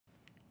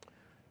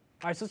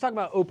All right, so let's talk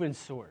about open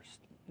source.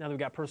 Now that we've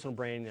got personal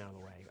branding out of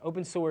the way.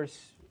 Open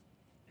source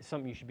is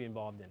something you should be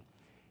involved in.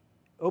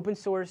 Open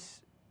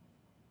source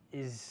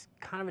is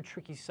kind of a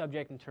tricky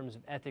subject in terms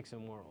of ethics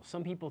and morals.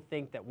 Some people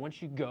think that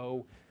once you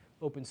go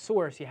open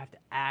source, you have to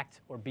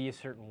act or be a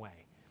certain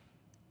way.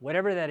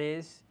 Whatever that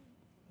is,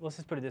 let's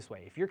just put it this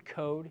way. If your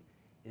code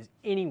is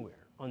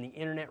anywhere on the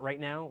internet right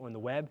now, on the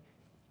web,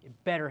 it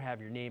better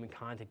have your name and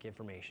contact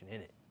information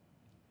in it.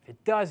 If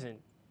it doesn't,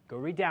 go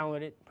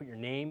re-download it, put your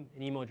name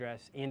and email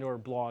address and or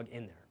blog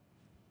in there.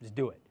 Just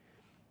do it.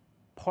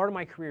 Part of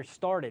my career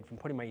started from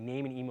putting my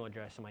name and email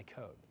address in my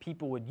code.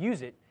 People would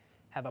use it,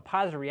 have a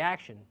positive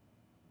reaction,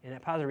 and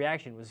that positive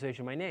reaction was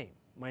associated with my name.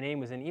 My name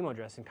was an email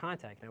address and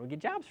contact, and I would get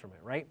jobs from it,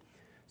 right?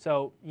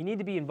 So you need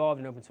to be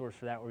involved in open source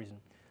for that reason.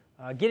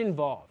 Get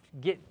involved.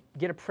 Get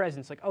a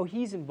presence like, oh,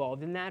 he's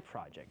involved in that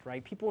project,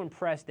 right? People are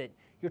impressed that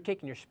you're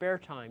taking your spare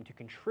time to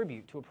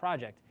contribute to a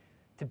project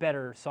to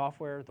better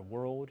software, the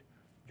world,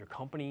 your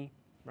company,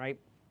 right?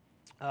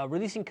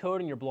 Releasing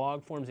code in your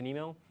blog, forums, and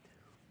email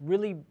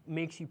really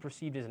makes you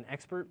perceived as an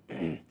expert.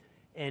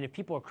 And if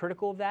people are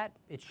critical of that,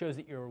 it shows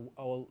that you're,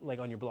 like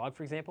on your blog,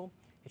 for example,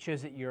 it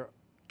shows that you're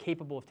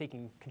capable of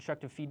taking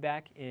constructive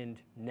feedback and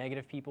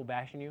negative people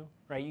bashing you,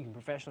 right? You can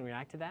professionally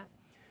react to that.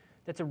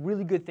 That's a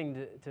really good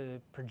thing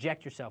to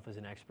project yourself as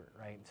an expert,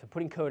 right? So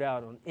putting code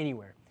out on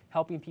anywhere,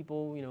 helping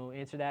people,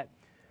 answer that.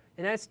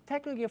 And that's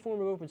technically a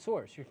form of open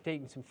source. You're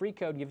taking some free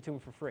code and give it to them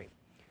for free.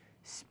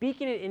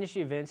 Speaking at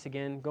industry events,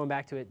 again, going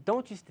back to it,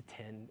 don't just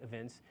attend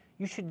events.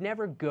 You should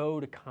never go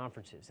to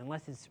conferences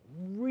unless it's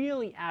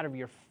really out of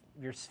your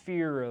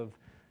sphere of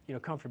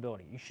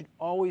comfortability. You should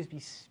always be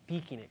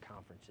speaking at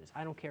conferences.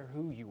 I don't care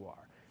who you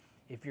are.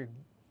 If you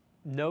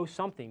know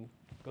something,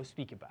 go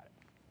speak about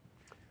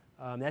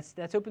it.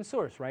 That's open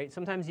source, right?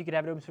 Sometimes you could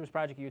have an open source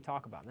project you would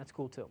talk about, and that's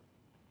cool too.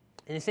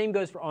 And the same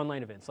goes for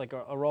online events, like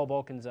Raul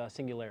Balkin's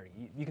Singularity.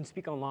 You can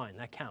speak online,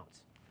 that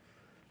counts.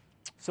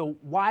 So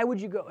why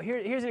would you go?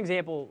 Here's an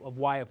example of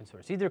why open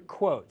source. These are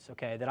quotes,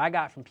 okay, that I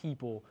got from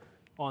people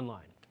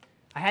online.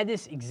 I had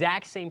this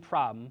exact same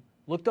problem,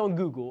 looked on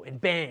Google, and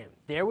bam,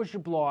 there was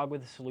your blog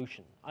with a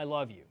solution. I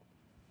love you.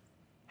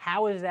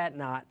 How is that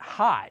not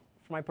hot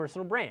for my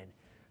personal brand?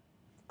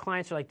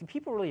 Clients are like, do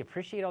people really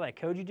appreciate all that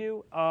code you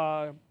do?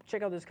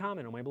 Check out this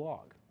comment on my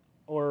blog,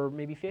 or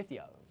maybe 50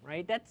 of them,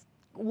 right? That's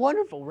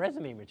wonderful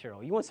resume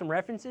material. You want some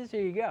references?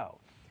 Here you go.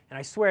 And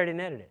I swear I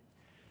didn't edit it,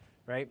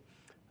 right?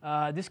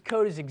 This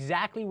code is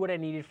exactly what I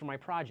needed for my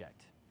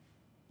project.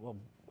 Well,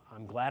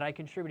 I'm glad I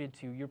contributed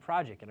to your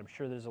project, and I'm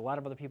sure there's a lot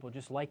of other people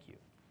just like you.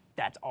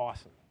 That's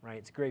awesome, right?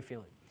 It's a great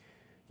feeling.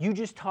 You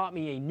just taught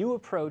me a new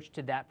approach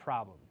to that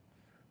problem.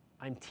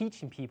 I'm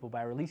teaching people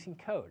by releasing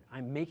code.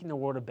 I'm making the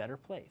world a better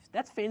place.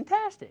 That's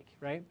fantastic,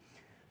 right?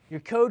 Your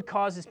code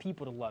causes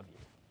people to love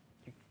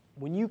you.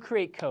 When you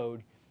create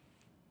code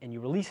and you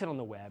release it on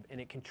the web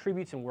and it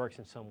contributes and works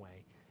in some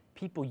way,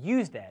 people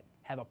use that,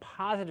 have a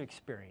positive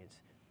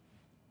experience,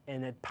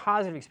 and that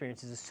positive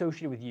experience is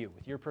associated with you,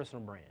 with your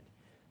personal brand.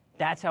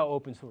 That's how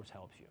open source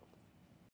helps you.